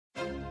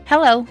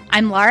Hello,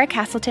 I'm Laura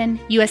Castleton,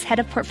 U.S. Head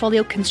of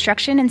Portfolio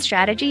Construction and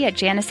Strategy at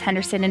Janus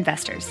Henderson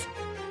Investors.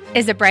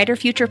 Is a brighter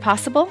future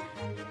possible?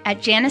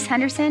 At Janus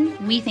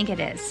Henderson, we think it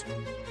is.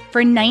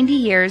 For 90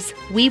 years,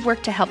 we've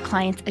worked to help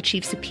clients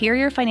achieve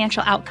superior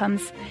financial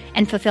outcomes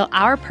and fulfill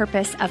our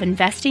purpose of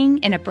investing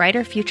in a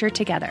brighter future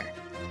together.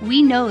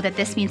 We know that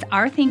this means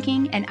our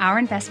thinking and our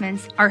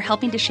investments are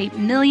helping to shape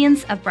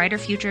millions of brighter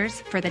futures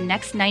for the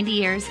next 90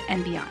 years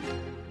and beyond.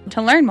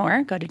 To learn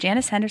more, go to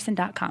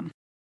janushenderson.com.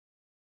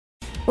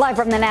 Live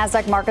from the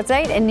NASDAQ market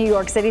site in New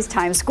York City's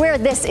Times Square,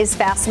 this is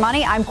Fast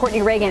Money. I'm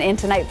Courtney Reagan in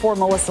tonight for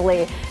Melissa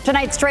Lee.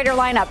 Tonight's trader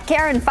lineup,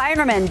 Karen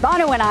Feinerman,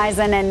 Bonu and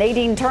Eisen, and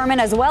Nadine Turman,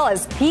 as well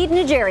as Pete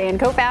Najarian,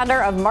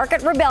 co-founder of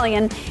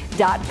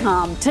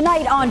MarketRebellion.com.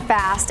 Tonight on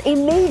Fast, a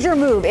major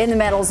move in the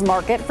metals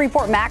market.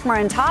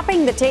 Freeport-McMoRan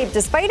topping the tape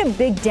despite a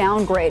big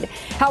downgrade.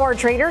 How our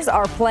traders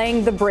are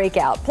playing the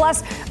breakout.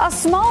 Plus, a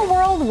small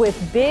world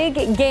with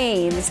big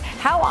gains.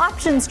 How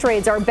options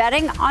trades are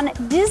betting on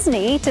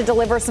Disney to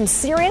deliver some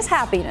serious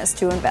happiness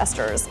to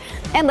investors.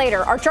 And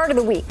later, our chart of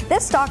the week.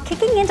 This stock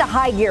kicking into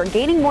high gear,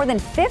 gaining more than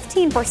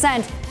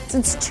 15%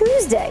 since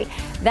Tuesday.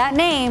 That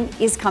name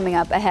is coming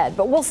up ahead.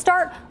 But we'll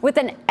start with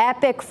an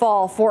epic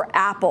fall for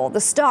Apple.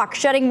 The stock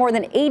shedding more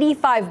than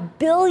 $85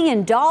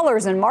 billion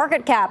in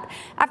market cap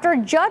after a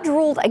judge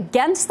ruled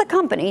against the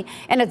company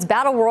in its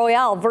battle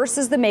royale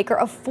versus the maker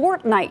of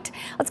Fortnite.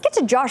 Let's get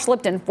to Josh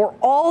Lipton for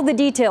all the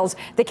details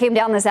that came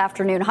down this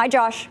afternoon. Hi,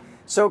 Josh.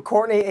 So,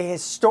 Courtney, a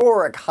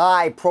historic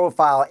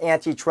high-profile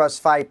antitrust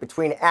fight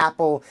between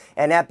Apple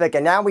and Epic,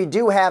 and now we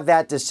do have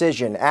that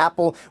decision.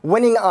 Apple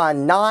winning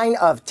on 9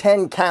 of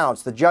 10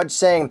 counts. The judge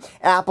saying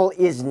Apple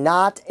is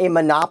not a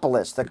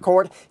monopolist. The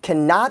court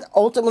cannot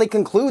ultimately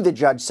conclude, the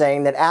judge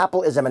saying, that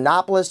Apple is a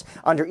monopolist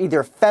under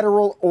either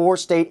federal or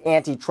state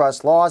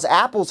antitrust laws.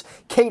 Apple's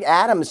Kate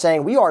Adams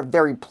saying, we are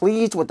very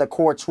pleased with the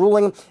court's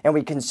ruling, and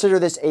we consider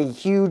this a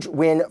huge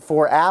win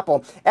for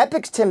Apple.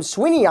 Epic's Tim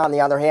Sweeney, on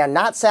the other hand,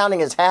 not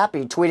sounding as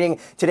happy, tweeting,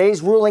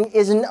 today's ruling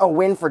isn't a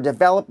win for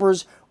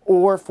developers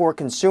or for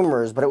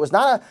consumers. But it was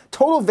not a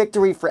total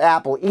victory for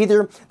Apple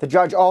either. The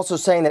judge also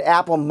saying that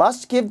Apple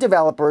must give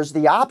developers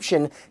the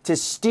option to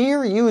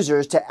steer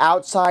users to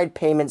outside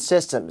payment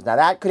systems. Now,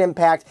 that could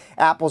impact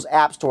Apple's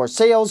App Store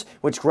sales,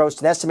 which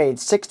grossed an estimated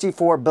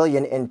 $64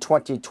 billion in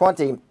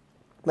 2020.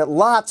 But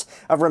lots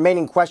of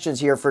remaining questions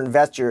here for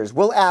investors.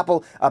 Will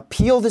Apple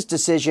appeal this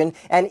decision?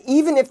 And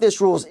even if this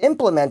rule is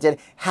implemented,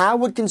 how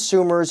would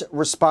consumers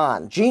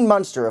respond? Gene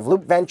Munster of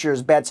Loop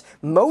Ventures bets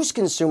most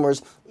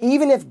consumers,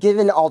 even if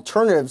given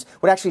alternatives,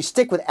 would actually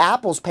stick with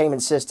Apple's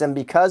payment system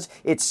because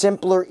it's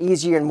simpler,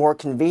 easier, and more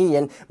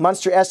convenient.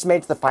 Munster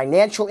estimates the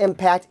financial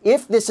impact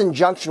if this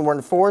injunction were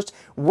enforced.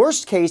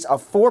 Worst case, a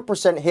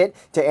 4% hit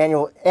to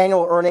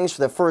annual earnings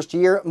for the first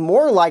year.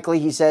 More likely,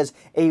 he says,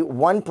 a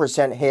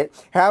 1%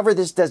 hit. However,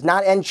 this does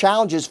not end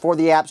challenges for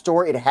the App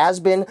Store. It has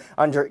been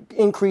under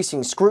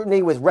increasing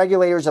scrutiny, with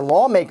regulators and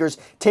lawmakers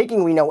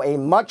taking, we know, a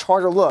much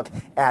harder look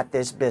at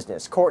this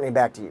business. Courtney,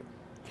 back to you.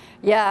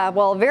 Yeah,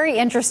 well, very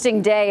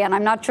interesting day, and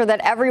I'm not sure that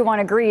everyone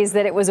agrees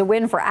that it was a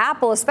win for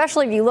Apple,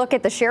 especially if you look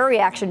at the share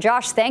reaction.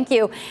 Josh, thank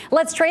you.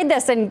 Let's trade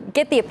this and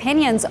get the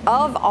opinions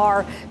of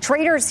our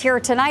traders here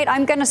tonight.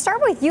 I'm going to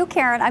start with you,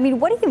 Karen. I mean,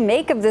 what do you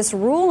make of this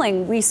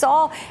ruling? We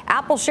saw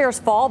Apple shares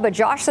fall, but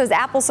Josh says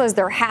Apple says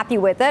they're happy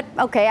with it.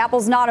 Okay,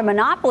 Apple's not a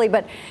monopoly,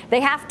 but they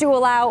have to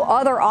allow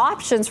other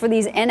options for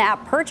these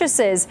in-app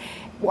purchases.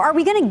 Are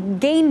we going to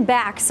gain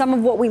back some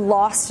of what we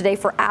lost today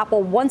for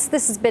Apple once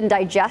this has been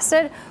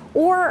digested?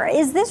 Or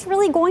is this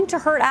really going to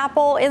hurt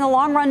Apple in the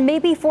long run,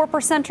 maybe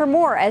 4% or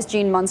more, as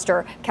Gene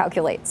Munster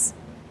calculates?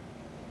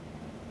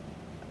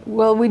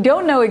 Well, we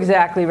don't know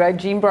exactly, right?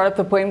 Gene brought up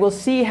the point. We'll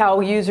see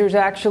how users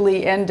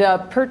actually end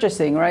up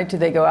purchasing, right? Do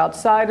they go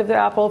outside of the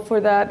Apple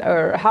for that?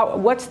 Or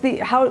what's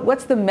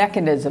the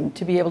mechanism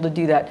to be able to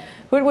do that?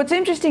 But what's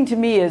interesting to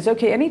me is,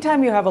 okay,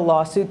 anytime you have a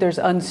lawsuit, there's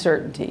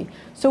uncertainty.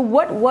 So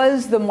what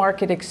was the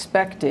market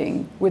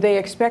expecting? Were they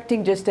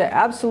expecting just an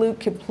absolute,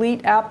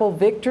 complete Apple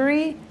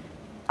victory?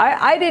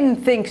 I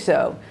didn't think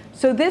so.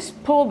 So this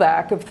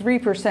pullback of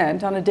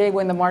 3% on a day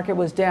when the market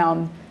was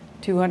down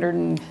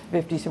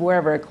 250, so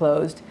wherever it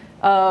closed,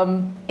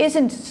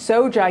 isn't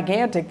so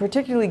gigantic,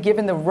 particularly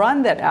given the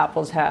run that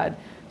Apple's had.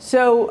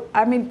 So,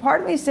 I mean,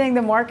 part of me is saying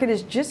the market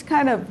is just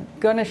kind of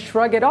going to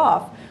shrug it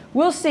off.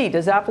 We'll see.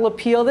 Does Apple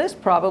appeal this?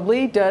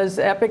 Probably. Does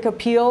Epic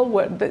appeal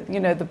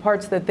the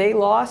parts that they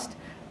lost?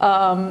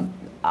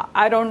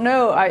 I don't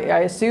know. I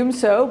assume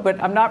so,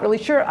 but I'm not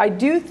really sure. I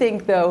do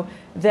think, though,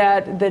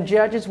 that the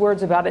judge's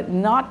words about it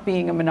not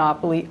being a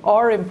monopoly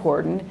are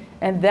important,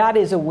 and that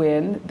is a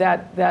win.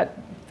 That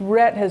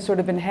threat has sort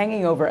of been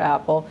hanging over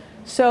Apple.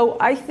 So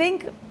I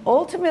think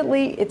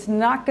ultimately it's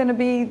not going to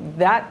be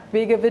that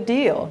big of a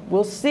deal.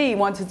 We'll see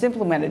once it's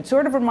implemented.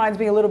 Sort of reminds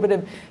me a little bit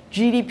of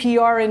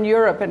GDPR in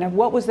Europe and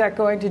what was that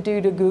going to do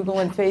to Google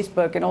and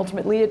Facebook, and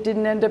ultimately it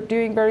didn't end up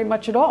doing very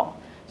much at all.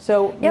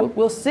 So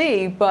we'll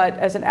see, but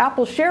as an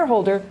Apple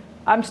shareholder,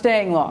 I'm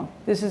staying long.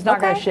 This is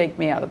not going to shake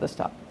me out of the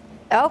stock.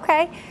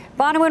 Okay.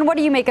 Bonawyn, what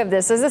do you make of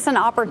this? Is this an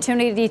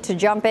opportunity to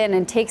jump in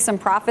and take some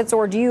profits,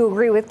 or do you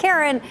agree with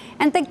Karen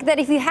and think that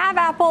if you have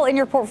Apple in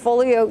your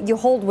portfolio, you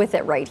hold with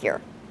it right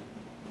here?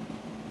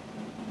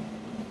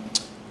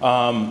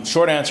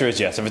 Short answer is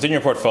yes. If it's in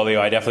your portfolio,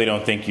 I definitely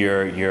don't think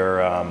you're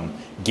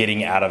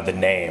getting out of the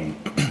name.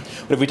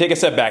 But if we take a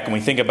step back and we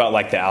think about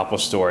like the Apple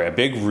story, a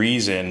big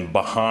reason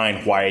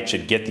behind why it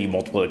should get the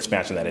multiple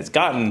expansion that it's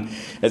gotten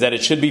is that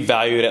it should be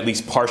valued at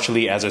least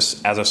partially as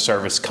a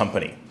service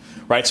company.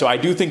 Right, so I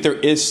do think there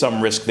is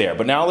some risk there.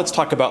 But now let's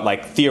talk about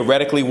like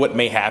theoretically what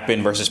may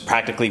happen versus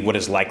practically what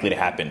is likely to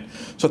happen.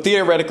 So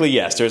theoretically,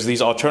 yes, there's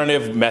these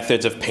alternative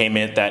methods of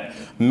payment that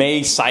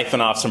may siphon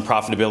off some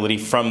profitability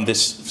from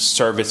this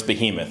service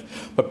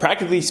behemoth. But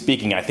practically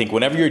speaking, I think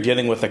whenever you're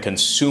dealing with a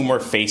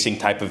consumer-facing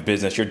type of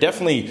business, you're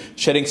definitely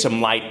shedding some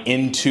light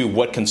into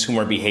what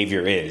consumer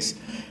behavior is.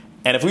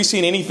 And if we've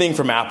seen anything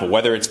from Apple,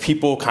 whether it's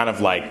people kind of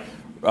like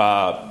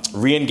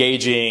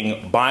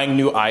re-engaging, buying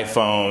new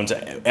iPhones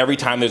every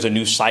time there's a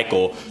new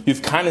cycle,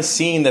 you've kind of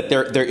seen that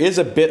there is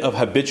a bit of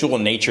habitual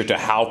nature to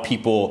how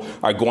people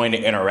are going to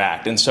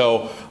interact. And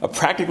so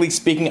practically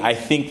speaking, I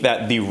think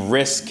that the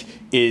risk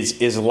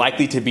is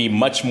likely to be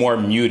much more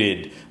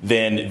muted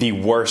than the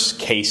worst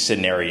case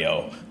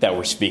scenario that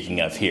we're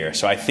speaking of here.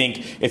 So I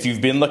think if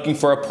you've been looking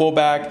for a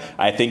pullback,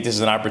 I think this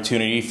is an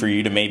opportunity for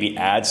you to maybe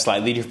add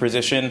slightly to your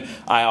position.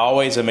 I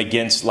always am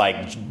against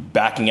like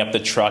backing up the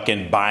truck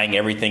and buying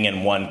everything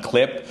in one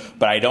clip,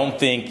 but I don't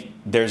think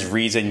there's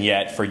reason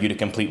yet for you to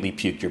completely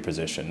puke your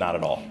position. Not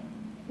at all.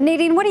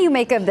 Nadine, what do you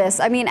make of this?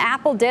 I mean,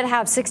 Apple did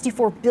have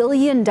 $64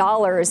 billion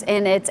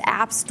in its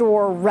App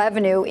Store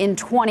revenue in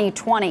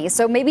 2020.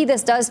 So maybe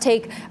this does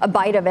take a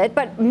bite of it,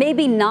 but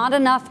maybe not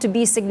enough to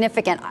be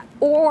significant.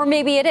 Or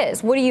maybe it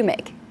is. What do you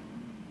make?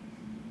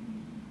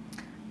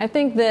 I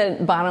think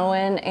that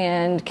Bonawyn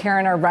and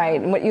Karen are right.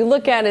 And what you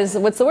look at is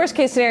what's the worst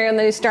case scenario, and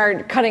then you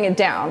start cutting it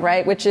down,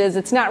 right? Which is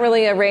it's not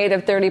really a rate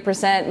of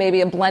 30%,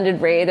 maybe a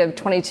blended rate of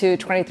 22,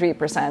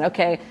 23%.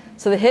 Okay,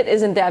 so the hit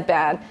isn't that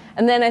bad.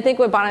 And then I think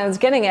what Bonawyn's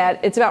getting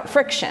at, it's about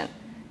friction.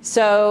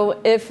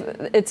 So if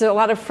it's a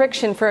lot of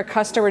friction for a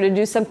customer to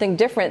do something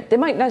different, they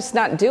might just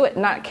not do it,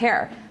 not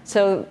care.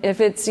 So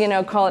if it's,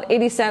 call it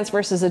 80 cents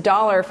versus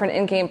 $1 for an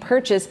in-game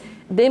purchase,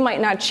 they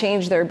might not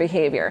change their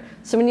behavior.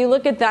 So when you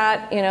look at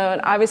that, and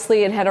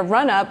obviously it had a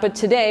run up, but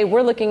today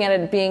we're looking at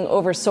it being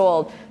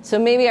oversold. So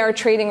maybe our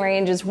trading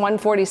range is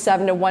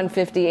 147 to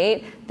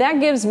 158. That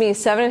gives me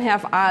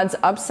 7.5 odds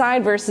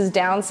upside versus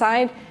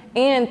downside.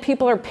 And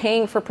people are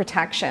paying for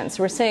protection.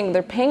 So we're saying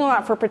they're paying a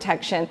lot for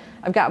protection.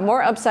 I've got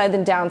more upside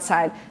than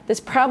downside. This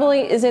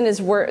probably isn't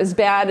as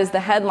bad as the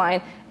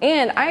headline.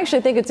 And I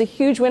actually think it's a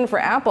huge win for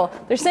Apple.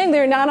 They're saying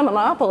they're not a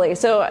monopoly.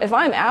 So if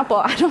I'm Apple,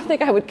 I don't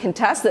think I would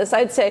contest this.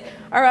 I'd say,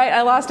 all right,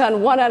 I lost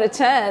on 1 out of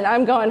 10.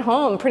 I'm going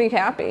home pretty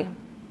happy.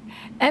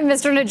 And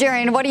Mr.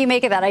 Najarian, what do you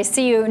make of that? I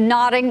see you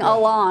nodding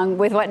along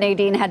with what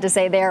Nadine had to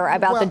say there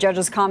about the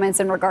judge's comments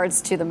in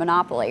regards to the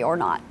monopoly, or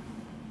not.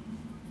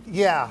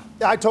 Yeah,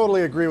 I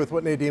totally agree with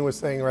what Nadine was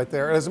saying right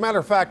there. As a matter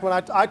of fact, when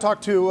I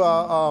talked to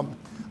a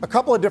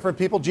couple of different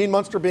people, Gene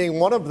Munster being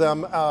one of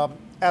them,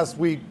 as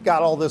we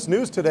got all this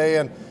news today,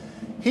 and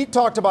he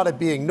talked about it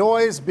being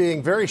noise,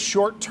 being very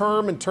short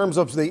term in terms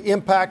of the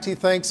impact he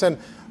thinks. And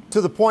to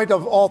the point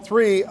of all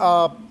three,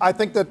 I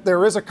think that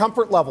there is a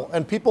comfort level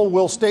and people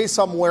will stay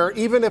somewhere,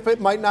 even if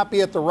it might not be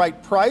at the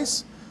right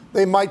price.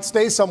 They might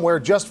stay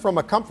somewhere just from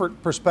a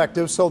comfort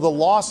perspective, so the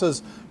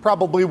losses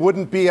probably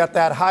wouldn't be at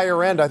that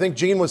higher end. I think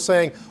Gene was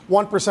saying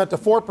 1% to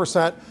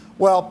 4%.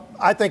 Well,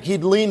 I think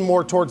he'd lean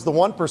more towards the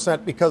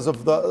 1% because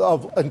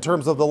of in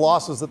terms of the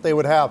losses that they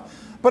would have.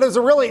 But it's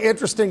a really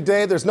interesting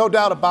day. There's no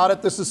doubt about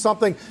it. This is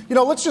something,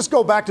 let's just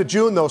go back to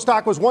June, though.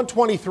 Stock was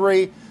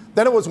 123.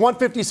 Then it was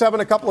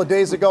 157 a couple of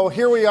days ago.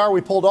 Here we are. We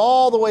pulled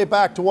all the way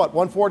back to what,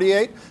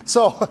 148?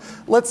 So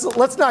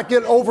let's not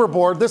get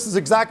overboard. This is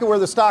exactly where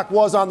the stock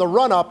was on the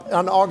run-up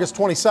on August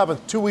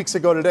 27th, 2 weeks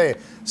ago today.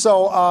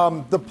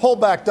 So the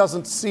pullback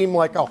doesn't seem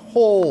like a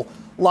whole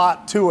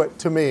lot to it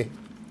to me.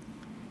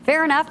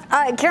 Fair enough.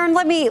 Karen,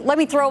 let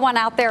me throw one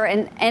out there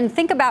and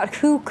think about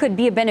who could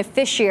be a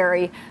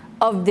beneficiary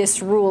of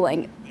this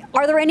ruling.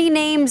 Are there any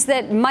names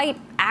that might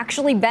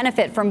actually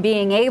benefit from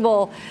being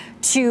able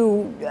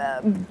to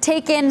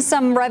take in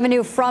some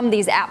revenue from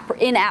these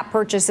in-app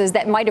purchases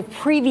that might have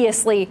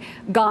previously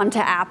gone to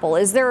Apple?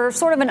 Is there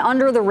sort of an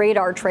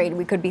under-the-radar trade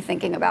we could be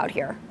thinking about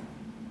here?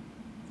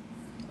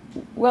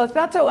 Well, it's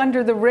not so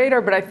under the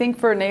radar, but I think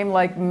for a name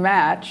like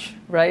Match,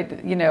 right,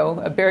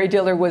 Barry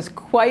Diller was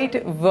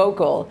quite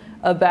vocal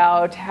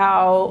about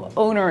how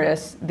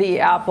onerous the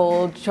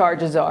Apple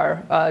charges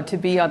are to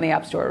be on the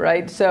App Store,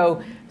 right?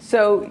 So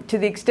to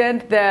the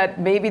extent that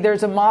maybe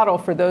there's a model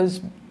for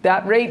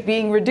that rate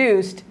being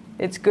reduced,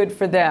 it's good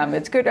for them.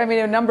 It's good. I mean,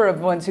 a number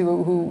of ones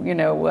who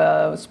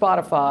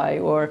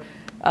Spotify or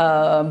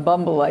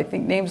Bumble, I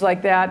think names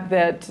like that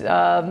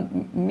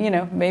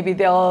maybe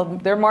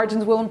their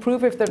margins will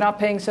improve if they're not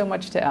paying so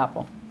much to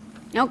Apple.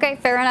 Okay,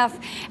 fair enough.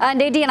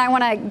 Nadine, I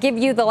want to give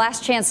you the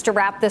last chance to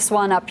wrap this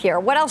one up here.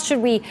 What else should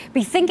we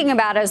be thinking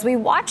about as we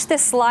watch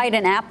this slide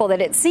in Apple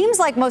that it seems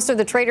like most of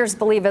the traders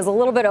believe is a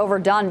little bit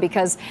overdone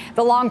because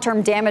the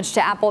long-term damage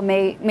to Apple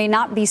may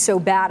not be so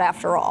bad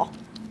after all?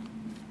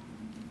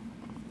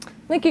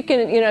 I think you can,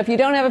 if you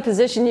don't have a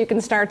position, you can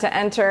start to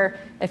enter.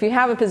 If you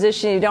have a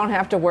position, you don't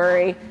have to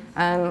worry.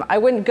 I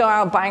wouldn't go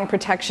out buying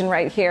protection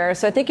right here.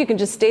 So I think you can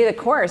just stay the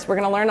course. We're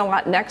going to learn a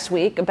lot next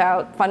week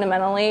about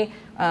fundamentally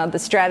the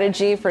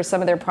strategy for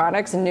some of their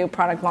products and new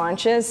product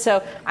launches.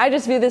 So I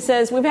just view this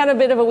as we've had a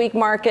bit of a weak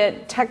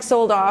market. Tech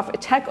sold off.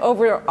 Tech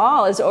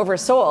overall is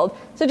oversold.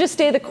 So just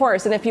stay the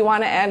course. And if you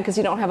want to add because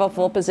you don't have a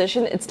full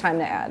position, it's time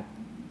to add.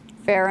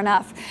 Fair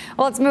enough.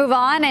 Well, let's move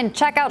on and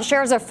check out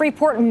shares of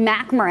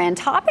Freeport-McMoRan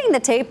topping the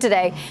tape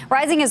today,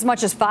 rising as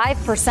much as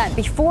 5%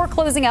 before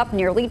closing up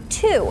nearly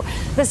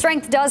 2%. The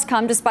strength does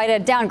come despite a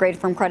downgrade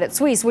from Credit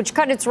Suisse, which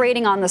cut its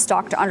rating on the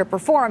stock to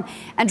underperform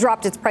and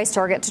dropped its price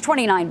target to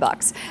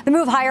 $29. The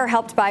move higher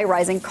helped by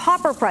rising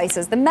copper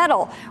prices, the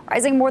metal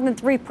rising more than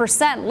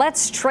 3%.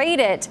 Let's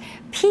trade it.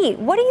 Pete,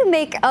 what do you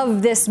make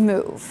of this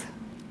move?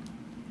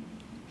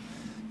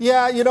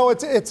 Yeah,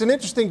 it's an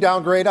interesting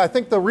downgrade. I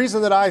think the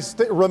reason that I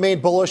remain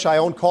bullish, I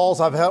own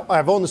calls.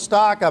 I've owned the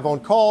stock. I've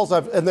owned calls.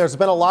 And there's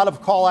been a lot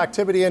of call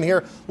activity in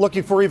here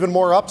looking for even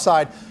more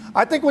upside.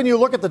 I think when you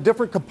look at the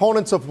different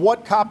components of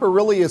what copper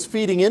really is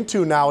feeding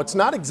into now, it's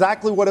not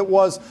exactly what it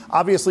was,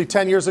 obviously,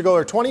 10 years ago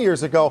or 20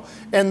 years ago.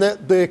 And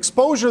the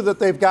exposure that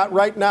they've got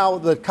right now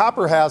that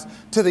copper has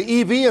to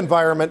the EV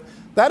environment,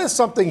 that is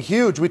something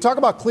huge. We talk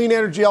about clean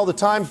energy all the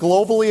time.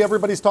 Globally,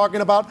 everybody's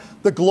talking about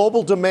the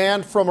global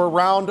demand from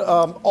around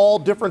all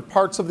different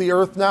parts of the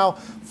earth now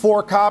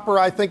for copper,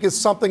 I think, is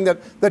something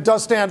that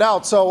does stand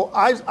out. So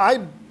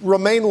I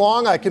remain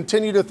long. I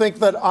continue to think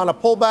that on a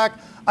pullback,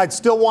 I'd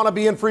still want to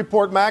be in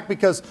Freeport-Mac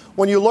because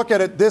when you look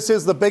at it, this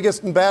is the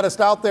biggest and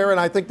baddest out there. And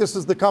I think this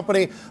is the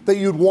company that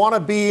you'd want to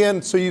be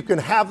in so you can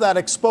have that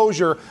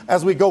exposure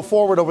as we go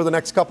forward over the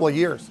next couple of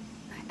years.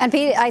 And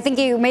Pete, I think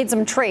you made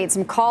some trades,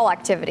 some call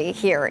activity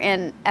here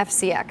in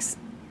FCX.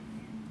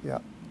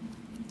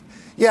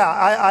 Yeah,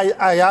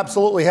 I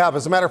absolutely have.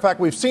 As a matter of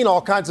fact, we've seen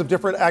all kinds of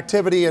different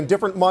activity in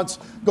different months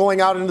going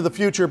out into the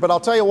future. But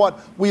I'll tell you what,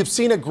 we've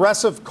seen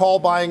aggressive call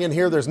buying in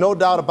here. There's no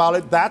doubt about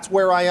it. That's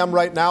where I am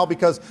right now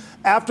because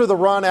after the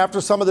run,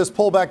 after some of this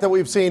pullback that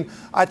we've seen,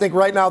 I think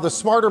right now the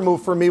smarter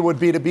move for me would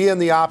be to be in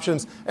the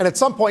options. And at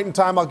some point in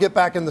time, I'll get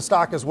back in the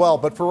stock as well.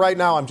 But for right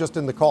now, I'm just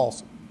in the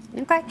calls.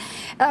 Okay.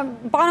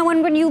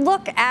 Bonawyn, when you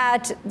look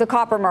at the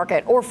copper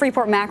market or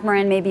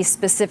Freeport-McMoRan maybe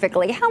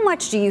specifically, how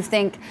much do you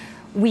think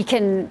we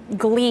can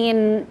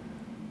glean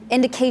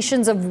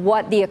indications of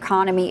what the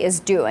economy is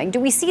doing? Do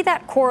we see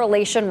that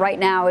correlation right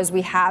now as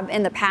we have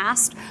in the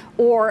past?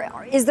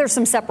 Or is there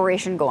some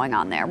separation going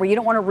on there where you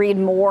don't want to read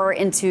more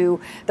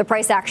into the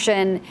price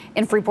action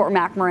in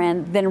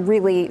Freeport-McMoRan than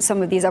really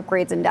some of these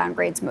upgrades and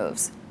downgrades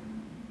moves?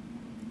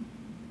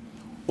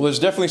 Well, there's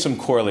definitely some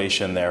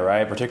correlation there,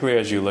 right? Particularly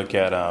as you look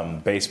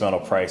at base metal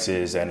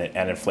prices and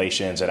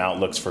inflations and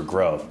outlooks for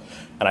growth.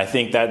 And I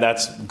think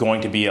that's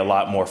going to be a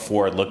lot more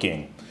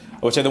forward-looking.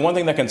 I would say the one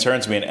thing that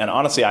concerns me, and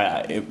honestly,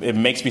 it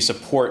makes me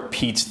support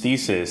Pete's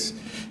thesis,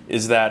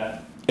 is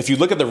that if you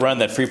look at the run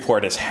that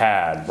Freeport has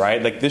had,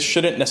 right, like this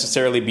shouldn't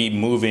necessarily be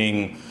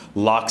moving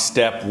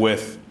lockstep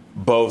with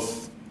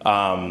both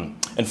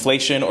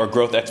inflation or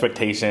growth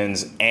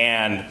expectations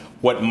and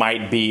what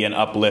might be an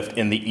uplift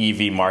in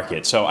the EV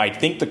market. So I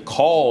think the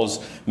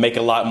calls make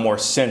a lot more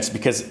sense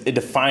because it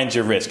defines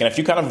your risk. And if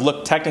you kind of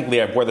look technically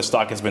at where the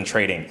stock has been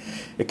trading,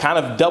 it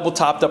kind of double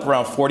topped up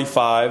around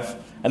 45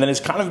 and then it's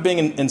kind of being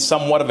in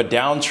somewhat of a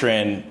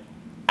downtrend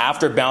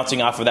after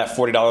bouncing off of that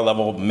 $40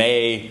 level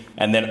May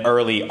and then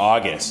early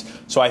August.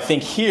 So I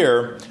think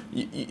here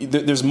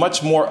there's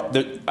much more.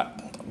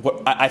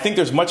 I think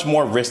there's much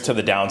more risk to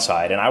the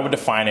downside, and I would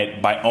define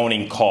it by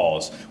owning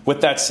calls.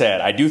 With that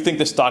said, I do think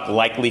the stock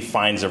likely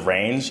finds a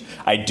range.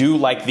 I do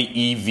like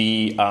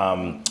the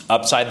EV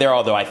upside there,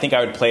 although I think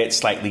I would play it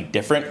slightly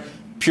different.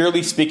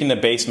 Purely speaking to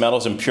base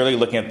metals and purely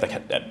looking at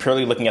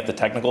the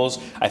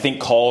technicals, I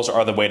think calls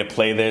are the way to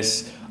play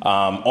this.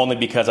 Only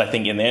because I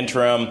think in the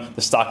interim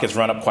the stock has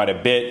run up quite a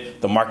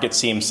bit, the market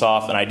seems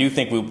soft, and I do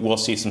think we will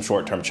see some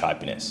short-term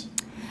choppiness.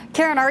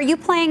 Karen, are you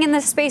playing in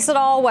this space at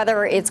all,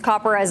 whether it's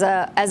copper as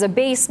a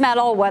base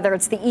metal, whether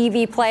it's the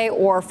EV play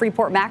or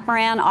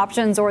Freeport-McMoRan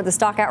options or the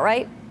stock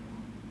outright?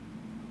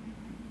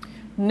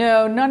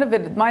 No, none of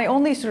it. My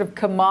only sort of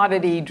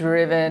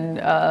commodity-driven,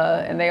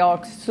 and they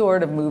all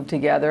sort of move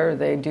together,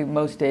 they do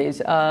most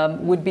days,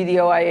 would be the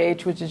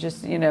OIH, which is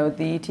just, the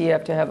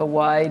ETF to have a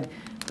wide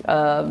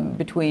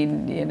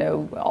between,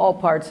 all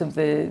parts of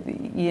the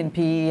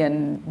E&P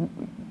and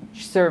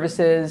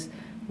services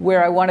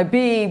where I want to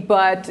be,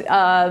 but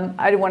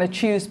I don't want to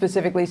choose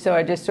specifically, so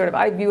I just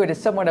I view it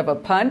as somewhat of a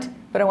punt,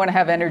 but I want to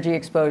have energy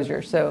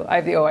exposure, so I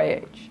have the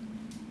OIH.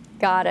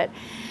 Got it.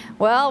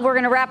 Well, we're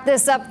going to wrap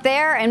this up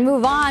there and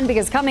move on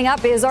because coming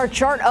up is our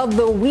chart of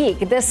the week.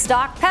 This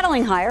stock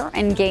pedaling higher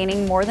and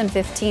gaining more than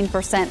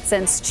 15%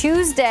 since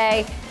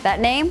Tuesday.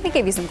 That name, we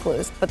gave you some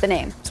clues, but the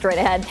name straight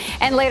ahead.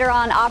 And later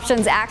on,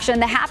 options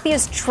action, the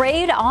happiest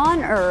trade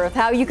on earth,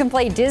 how you can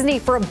play Disney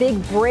for a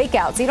big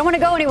breakout. So you don't want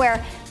to go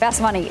anywhere.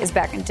 Fast Money is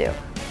back in 2.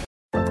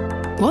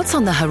 What's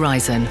on the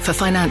horizon for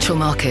financial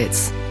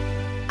markets?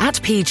 At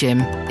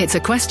PGIM, it's a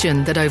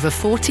question that over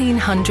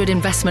 1,400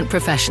 investment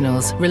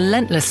professionals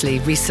relentlessly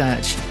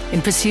research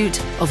in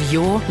pursuit of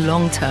your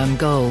long-term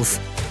goals.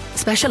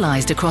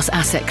 Specialized across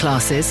asset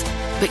classes,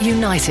 but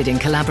united in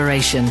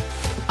collaboration,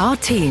 our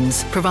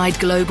teams provide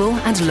global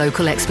and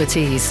local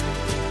expertise.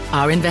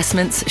 Our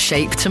investments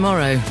shape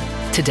tomorrow,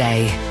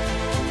 today.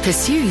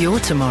 Pursue your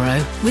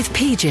tomorrow with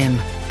PGIM,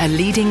 a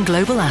leading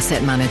global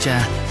asset manager.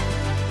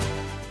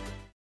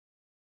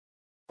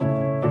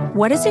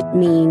 What does it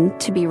mean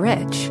to be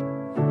rich?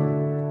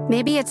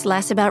 Maybe it's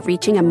less about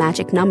reaching a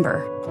magic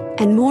number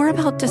and more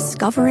about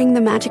discovering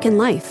the magic in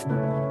life.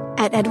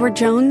 At Edward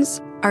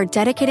Jones, our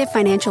dedicated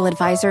financial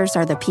advisors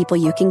are the people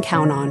you can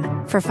count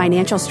on for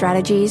financial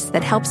strategies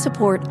that help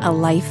support a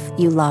life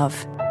you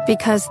love.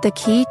 Because the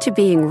key to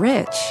being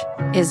rich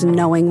is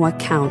knowing what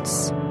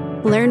counts.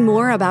 Learn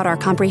more about our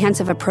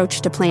comprehensive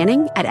approach to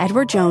planning at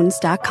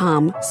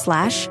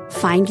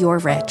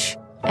edwardjones.com/findyourrich.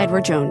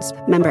 Edward Jones,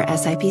 member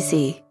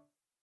SIPC.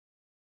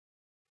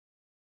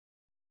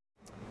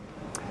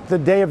 The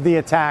day of the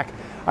attack,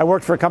 I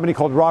worked for a company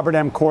called Robert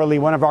M. Corley.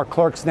 One of our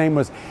clerks' name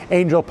was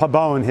Angel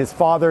Pabon. His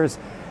father's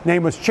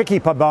name was Chicky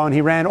Pabon.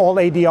 He ran all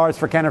ADRs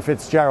for Kenner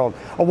Fitzgerald.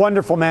 A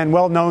wonderful man,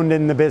 well known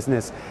in the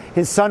business.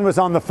 His son was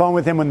on the phone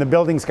with him when the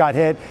buildings got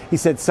hit. He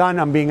said, "Son,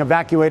 I'm being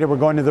evacuated. We're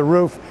going to the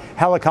roof.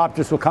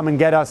 Helicopters will come and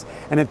get us."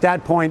 And at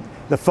that point,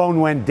 the phone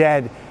went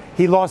dead.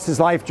 He lost his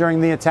life during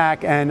the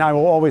attack, and I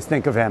will always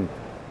think of him.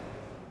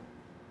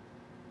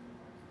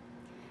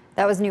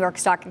 That was New York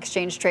Stock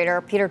Exchange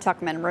trader Peter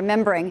Tuchman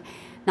remembering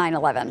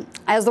 9/11.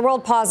 As the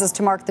world pauses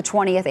to mark the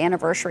 20th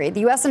anniversary,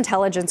 the U.S.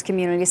 intelligence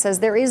community says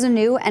there is a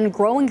new and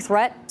growing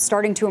threat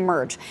starting to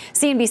emerge.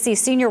 CNBC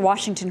senior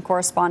Washington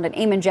correspondent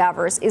Eamon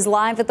Javers is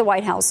live at the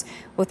White House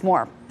with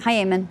more. Hi,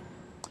 Eamon.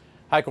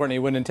 Hi, Courtney.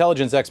 When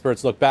intelligence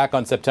experts look back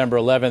on September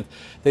 11th,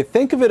 they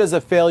think of it as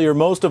a failure,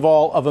 most of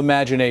all, of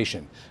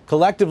imagination.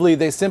 Collectively,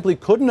 they simply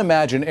couldn't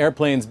imagine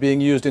airplanes being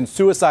used in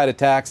suicide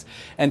attacks.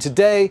 And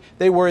today,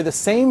 they worry the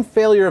same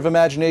failure of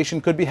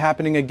imagination could be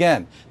happening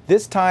again,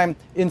 this time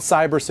in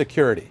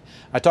cybersecurity.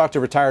 I talked to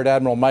retired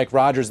Admiral Mike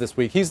Rogers this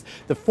week. He's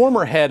the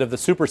former head of the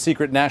super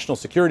secret National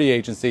Security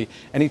Agency,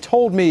 and he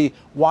told me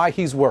why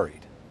he's worried.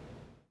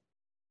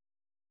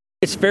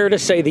 It's fair to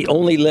say the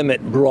only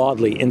limit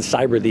broadly in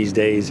cyber these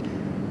days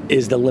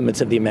is the limits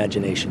of the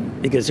imagination,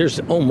 because there's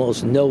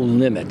almost no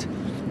limit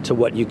to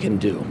what you can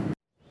do.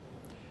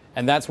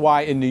 And that's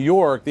why in New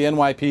York, the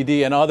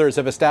NYPD and others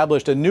have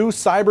established a new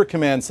cyber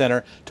command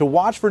center to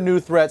watch for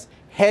new threats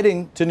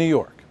heading to New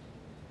York.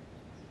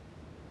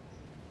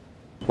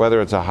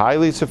 Whether it's a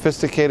highly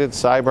sophisticated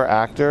cyber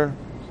actor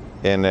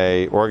in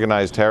an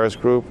organized terrorist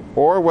group,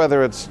 or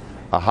whether it's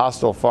a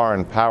hostile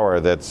foreign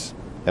power that's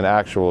an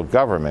actual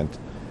government,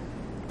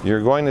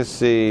 you're going to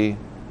see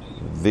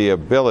the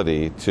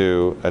ability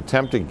to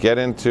attempt to get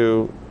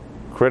into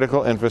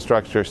critical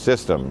infrastructure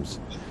systems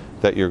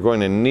that you're going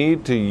to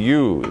need to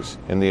use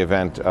in the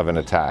event of an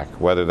attack,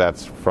 whether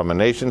that's from a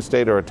nation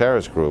state or a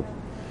terrorist group,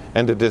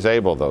 and to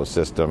disable those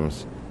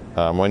systems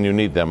when you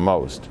need them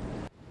most.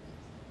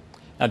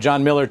 Now,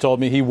 John Miller told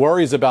me he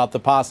worries about the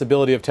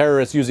possibility of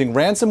terrorists using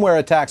ransomware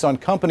attacks on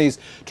companies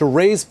to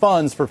raise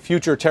funds for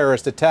future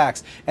terrorist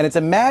attacks. And it's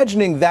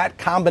imagining that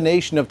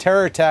combination of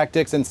terror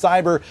tactics and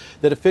cyber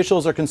that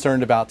officials are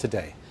concerned about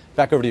today.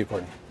 Back over to you,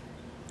 Courtney.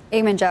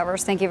 Eamon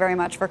Javers, thank you very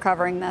much for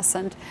covering this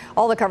and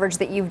all the coverage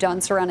that you've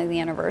done surrounding the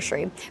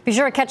anniversary. Be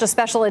sure to catch a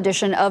special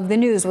edition of The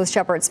News with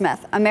Shepard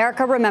Smith.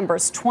 America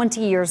Remembers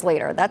 20 years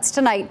later. That's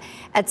tonight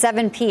at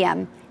 7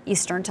 p.m.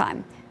 Eastern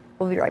Time.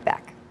 We'll be right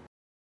back.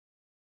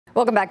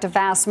 Welcome back to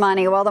Fast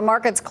Money. Well, the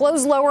markets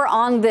closed lower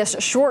on this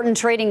shortened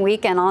trading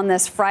weekend. On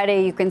this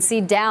Friday, you can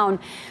see down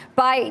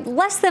by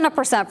less than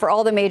 1% for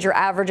all the major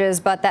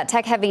averages, but that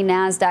tech-heavy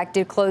NASDAQ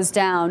did close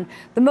down.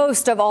 The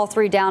most of all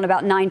three down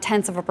about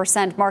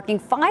 0.9%, marking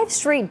 5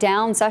 straight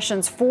down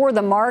sessions for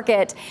the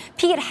market.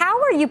 Pete,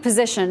 how are you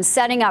positioned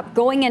setting up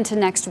going into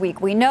next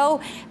week? We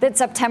know that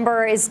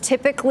September is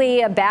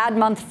typically a bad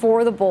month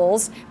for the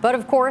bulls, but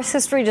of course,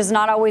 history does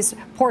not always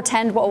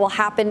portend what will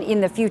happen in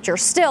the future.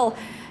 Still,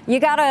 you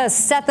got to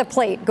set the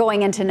plate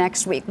going into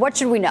next week. What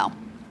should we know?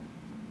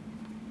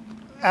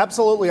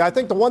 Absolutely. I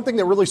think the one thing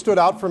that really stood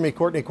out for me,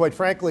 Courtney, quite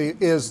frankly,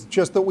 is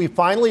just that we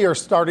finally are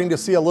starting to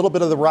see a little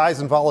bit of the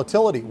rise in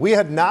volatility. We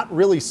had not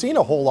really seen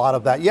a whole lot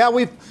of that. Yeah,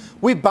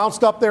 we've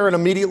bounced up there and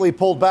immediately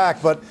pulled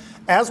back, but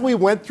As we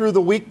went through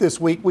the week this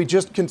week, we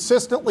just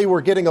consistently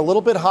were getting a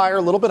little bit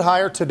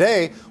higher.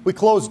 Today, we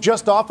closed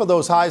just off of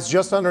those highs,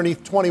 just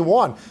underneath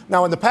 21.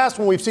 Now, in the past,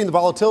 when we've seen the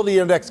volatility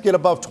index get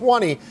above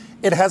 20,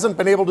 it hasn't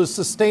been able to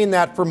sustain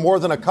that for more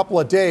than a couple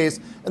of days,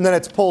 and then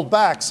it's pulled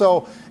back.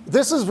 So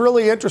this is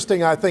really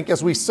interesting, I think,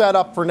 as we set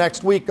up for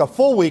next week, a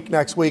full week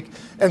next week,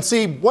 and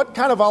see what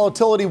kind of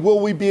volatility will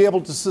we be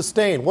able to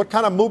sustain? What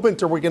kind of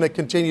movement are we going to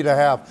continue to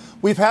have?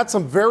 We've had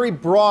some very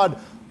broad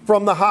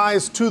from the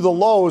highs to the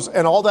lows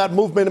and all that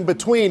movement in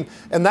between.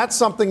 And that's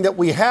something that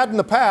we had in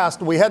the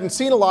past. We hadn't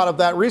seen a lot of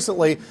that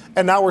recently,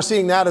 and now we're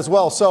seeing that as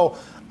well. So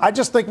I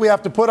just think we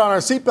have to put on our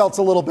seatbelts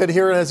a little bit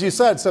here. And as you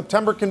said,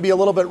 September can be a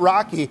little bit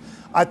rocky.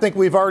 I think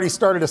we've already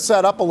started to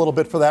set up a little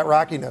bit for that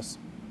rockiness.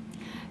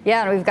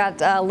 Yeah, and we've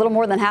got a little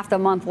more than half the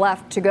month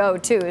left to go,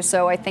 too.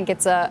 So I think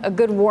it's a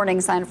good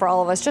warning sign for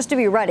all of us just to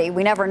be ready.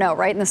 We never know,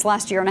 right? In this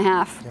last year and a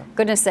half,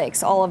 goodness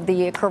sakes, all of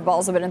the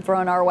curveballs have been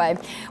thrown our way.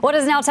 Well, it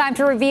is now time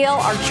to reveal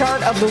our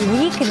chart of the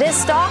week.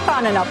 This stock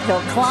on an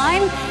uphill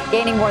climb,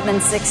 gaining more than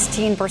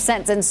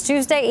 16% since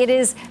Tuesday. It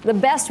is the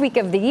best week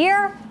of the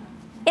year.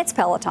 It's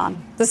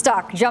Peloton. The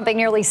stock jumping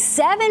nearly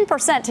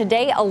 7%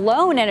 today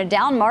alone in a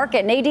down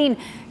market. Nadine,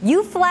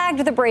 you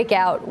flagged the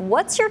breakout.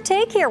 What's your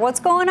take here?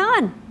 What's going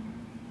on?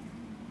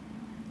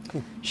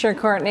 Sure,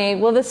 Courtney.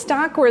 Well, the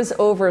stock was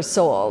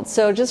oversold.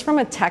 So just from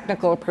a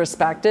technical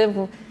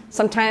perspective,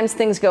 sometimes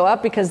things go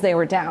up because they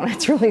were down.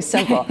 It's really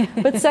simple.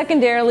 But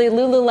secondarily,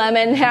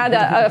 Lululemon had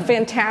a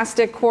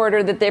fantastic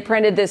quarter that they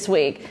printed this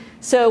week.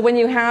 So when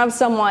you have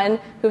someone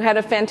who had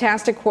a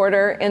fantastic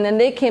quarter and then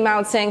they came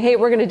out saying, hey,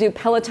 we're going to do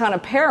Peloton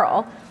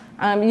apparel,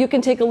 you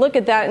can take a look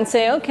at that and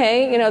say,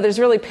 okay, there's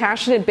really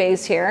passionate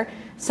base here.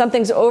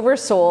 Something's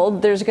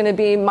oversold. There's going to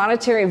be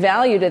monetary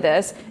value to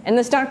this, and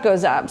the stock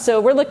goes up.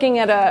 So we're looking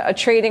at a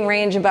trading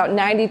range about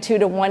 92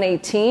 to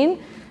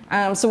 118.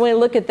 So when we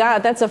look at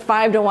that, that's a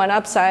 5 to 1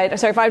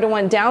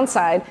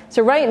 downside.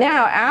 So right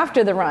now,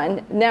 after the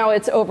run, now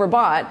it's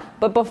overbought.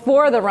 But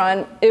before the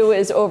run, it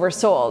was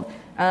oversold.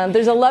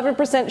 There's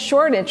 11%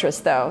 short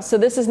interest, though. So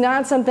this is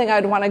not something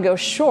I'd want to go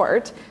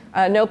short.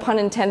 No pun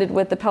intended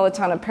with the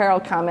Peloton apparel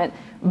comment.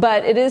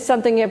 But it is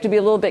something you have to be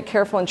a little bit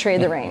careful and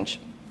trade the range.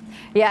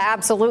 Yeah,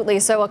 absolutely.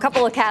 So a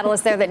couple of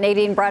catalysts there that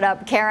Nadine brought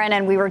up, Karen,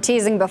 and we were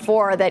teasing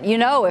before that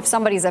if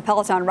somebody's a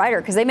Peloton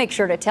rider, because they make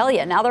sure to tell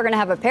you. Now they're going to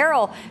have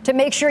apparel to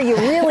make sure you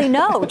really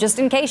know, just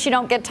in case you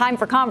don't get time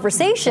for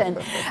conversation.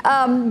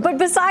 But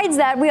besides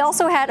that, we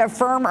also had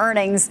Affirm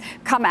earnings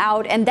come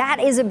out, and that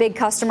is a big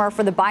customer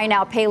for the buy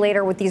now, pay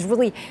later with these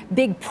really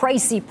big,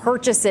 pricey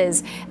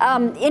purchases.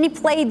 Any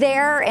play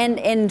there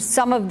in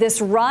some of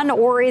this run,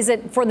 or is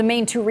it for the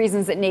main two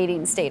reasons that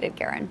Nadine stated,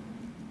 Karen?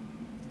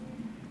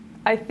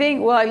 I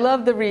think, I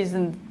love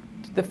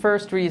the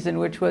first reason,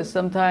 which was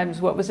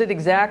sometimes, what was it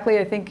exactly?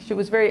 I think she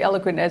was very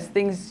eloquent. As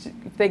things,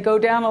 if they go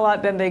down a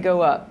lot, then they go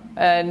up.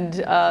 And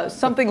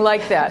something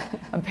like that.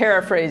 I'm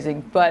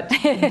paraphrasing, but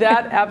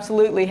that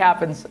absolutely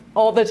happens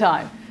all the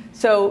time.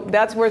 So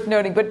that's worth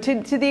noting. But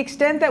to the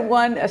extent that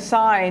one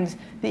assigns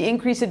the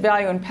increase in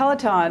value in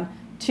Peloton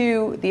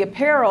to the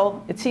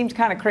apparel, it seems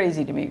kind of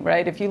crazy to me,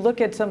 right? If you look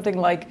at something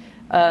like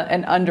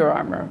an Under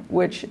Armour,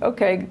 which,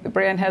 okay, the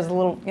brand has a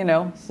little,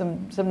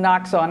 some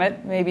knocks on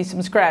it, maybe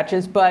some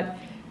scratches, but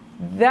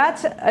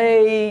that's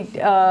a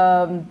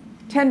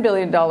 $10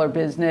 billion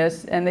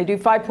business, and they do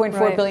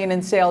 $5.4 billion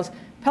in sales.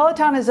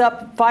 Peloton is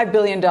up $5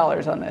 billion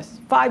on this.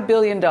 $5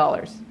 billion,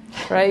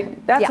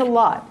 right? That's a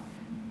lot.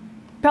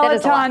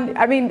 Peloton,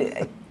 I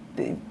mean,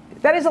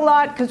 that is a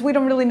lot because we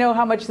don't really know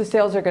how much the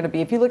sales are going to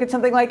be. If you look at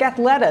something like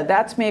Athleta,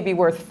 that's maybe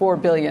worth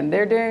 $4 billion.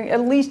 They're doing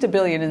at least $1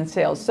 billion in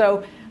sales.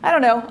 So I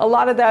don't know. A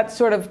lot of that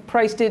sort of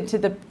priced into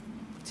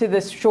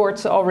the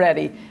shorts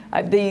already.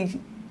 The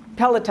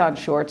Peloton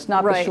shorts,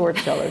 not the short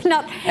sellers.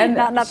 not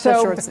the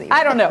shorts.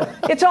 I don't know.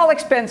 It's all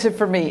expensive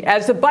for me.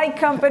 As a bike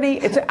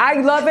company, I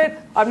love it.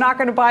 I'm not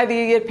going to buy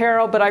the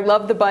apparel, but I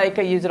love the bike.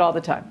 I use it all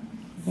the time.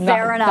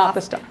 Fair enough. Not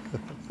the stuff.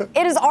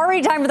 It is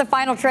already time for the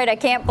final trade. I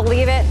can't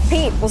believe it.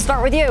 Pete, we'll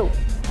start with you.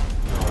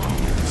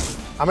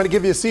 I'm going to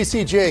give you a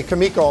CCJ,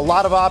 Kamiko. A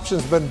lot of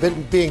options have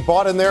been being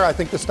bought in there. I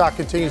think the stock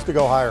continues to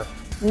go higher.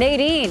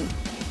 Nadine.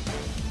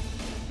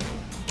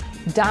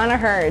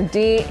 Danaher,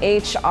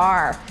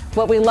 DHR.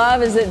 What we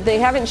love is that they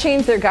haven't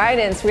changed their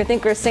guidance. We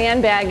think we're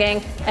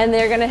sandbagging, and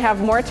they're going to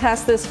have more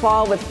tests this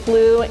fall with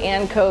flu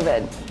and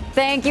COVID.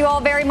 Thank you all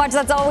very much.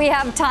 That's all we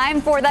have time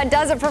for. That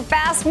does it for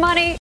Fast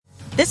Money.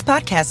 This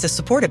podcast is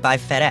supported by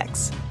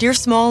FedEx. Dear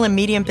small and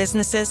medium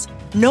businesses,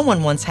 no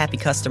one wants happy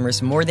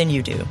customers more than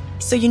you do.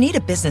 So you need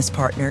a business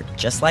partner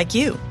just like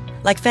you.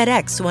 Like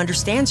FedEx, who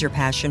understands your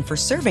passion for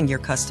serving your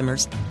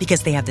customers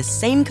because they have the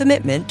same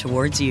commitment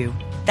towards you.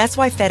 That's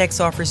why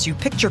FedEx offers you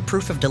picture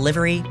proof of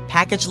delivery,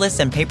 packageless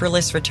and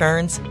paperless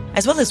returns,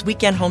 as well as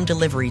weekend home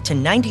delivery to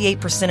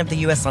 98% of the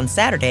U.S. on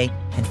Saturday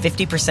and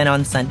 50%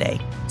 on Sunday.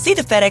 See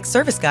the FedEx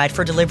service guide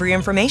for delivery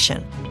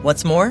information.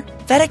 What's more,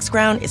 FedEx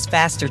Ground is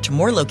faster to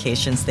more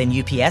locations than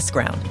UPS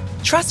Ground.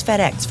 Trust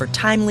FedEx for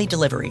timely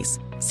deliveries.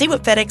 See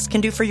what FedEx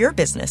can do for your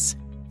business.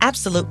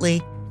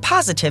 Absolutely,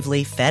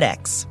 positively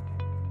FedEx.